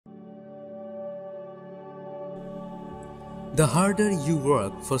The harder you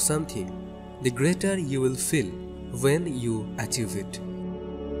work for something, the greater you will feel when you achieve it.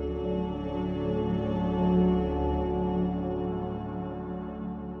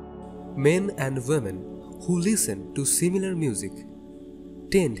 Men and women who listen to similar music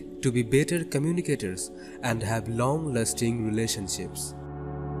tend to be better communicators and have long-lasting relationships.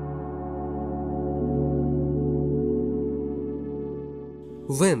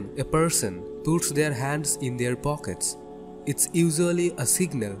 When a person puts their hands in their pockets, it's usually a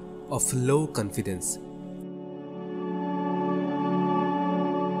signal of low confidence.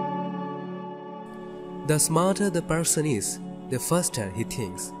 The smarter the person is, the faster he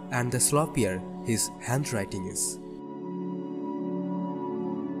thinks and the sloppier his handwriting is.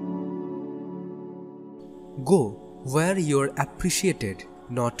 Go where you're appreciated,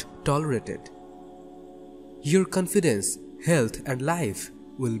 not tolerated. Your confidence, health and life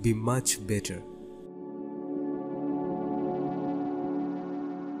will be much better.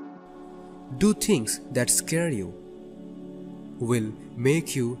 Do things that scare you, will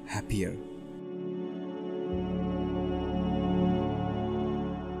make you happier.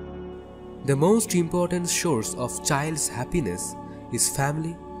 The most important source of child's happiness is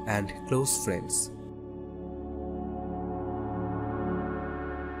family and close friends.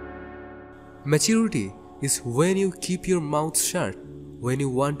 Maturity is when you keep your mouth shut when you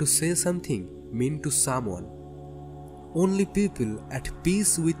want to say something mean to someone. Only people at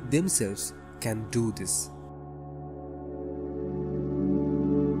peace with themselves can do this.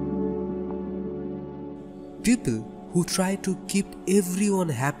 People who try to keep everyone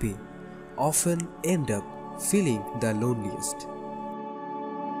happy often end up feeling the loneliest.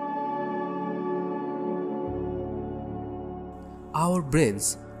 Our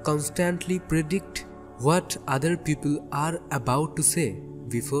brains constantly predict what other people are about to say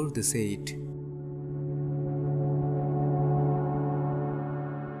before they say it.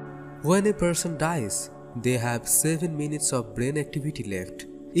 When a person dies, they have 7 minutes of brain activity left.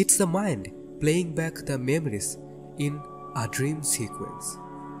 It's the mind playing back the memories in a dream sequence.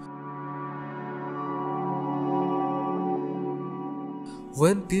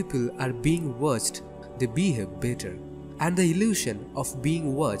 When people are being watched, they behave better, and the illusion of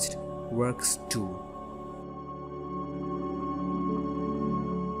being watched works too.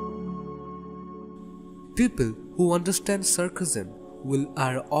 People who understand sarcasm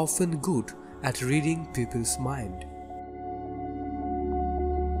are often good at reading people's mind.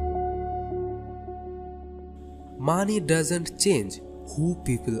 Money doesn't change who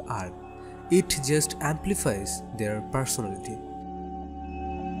people are, it just amplifies their personality.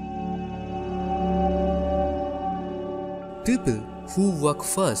 People who work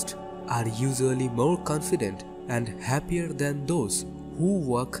fast are usually more confident and happier than those who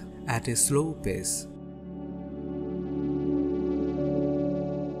work at a slow pace.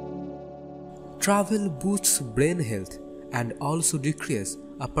 Travel boosts brain health and also decreases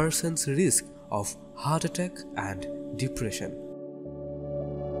a person's risk of heart attack and depression.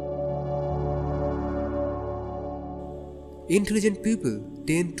 Intelligent people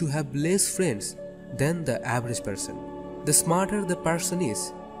tend to have less friends than the average person. The smarter the person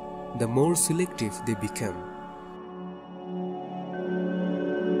is, the more selective they become.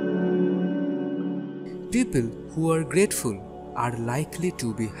 People who are grateful are likely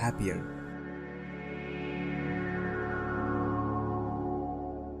to be happier.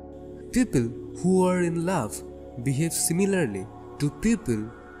 People who are in love behave similarly to people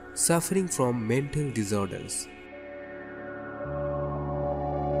suffering from mental disorders.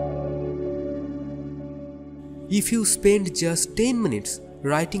 If you spend just 10 minutes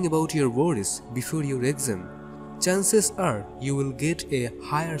writing about your worries before your exam, chances are you will get a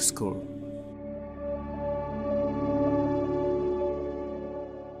higher score.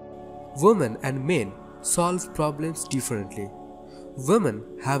 Women and men solve problems differently. Women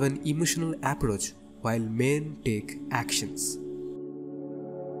have an emotional approach while men take actions.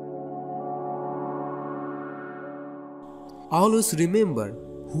 Always remember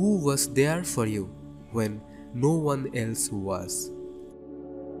who was there for you when no one else was.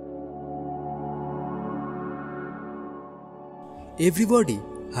 Everybody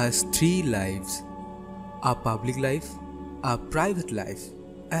has 3 lives: a public life, a private life,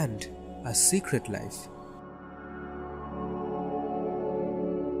 and a secret life.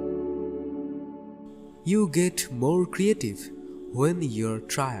 You get more creative when you're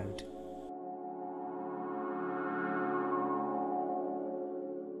tired.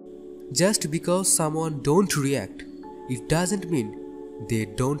 Just because someone don't react, it doesn't mean they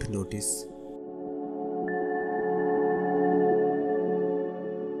don't notice.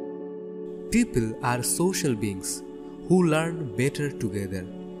 People are social beings who learn better together.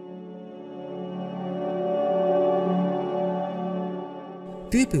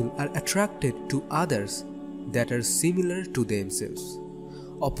 People are attracted to others that are similar to themselves.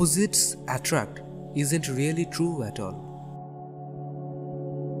 Opposites attract isn't really true at all.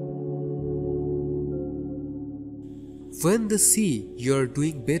 When they see you're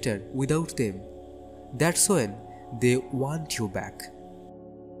doing better without them, that's when they want you back.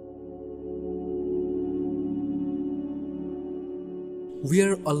 We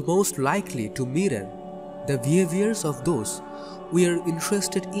are almost likely to mirror the behaviors of those we are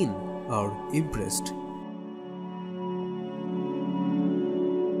interested in or impressed.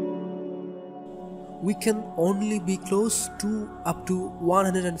 We can only be close to up to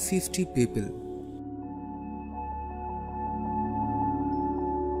 150 people.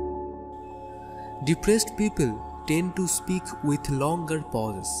 Depressed people tend to speak with longer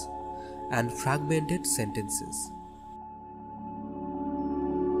pauses and fragmented sentences.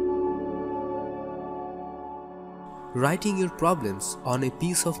 Writing your problems on a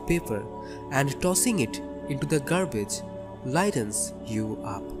piece of paper and tossing it into the garbage lightens you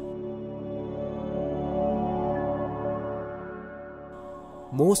up.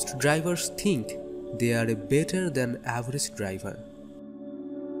 Most drivers think they are a better than average driver.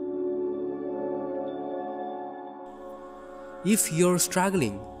 If you're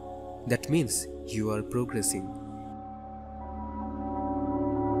struggling, that means you are progressing.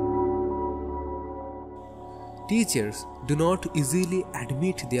 Teachers do not easily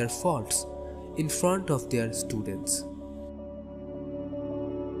admit their faults in front of their students.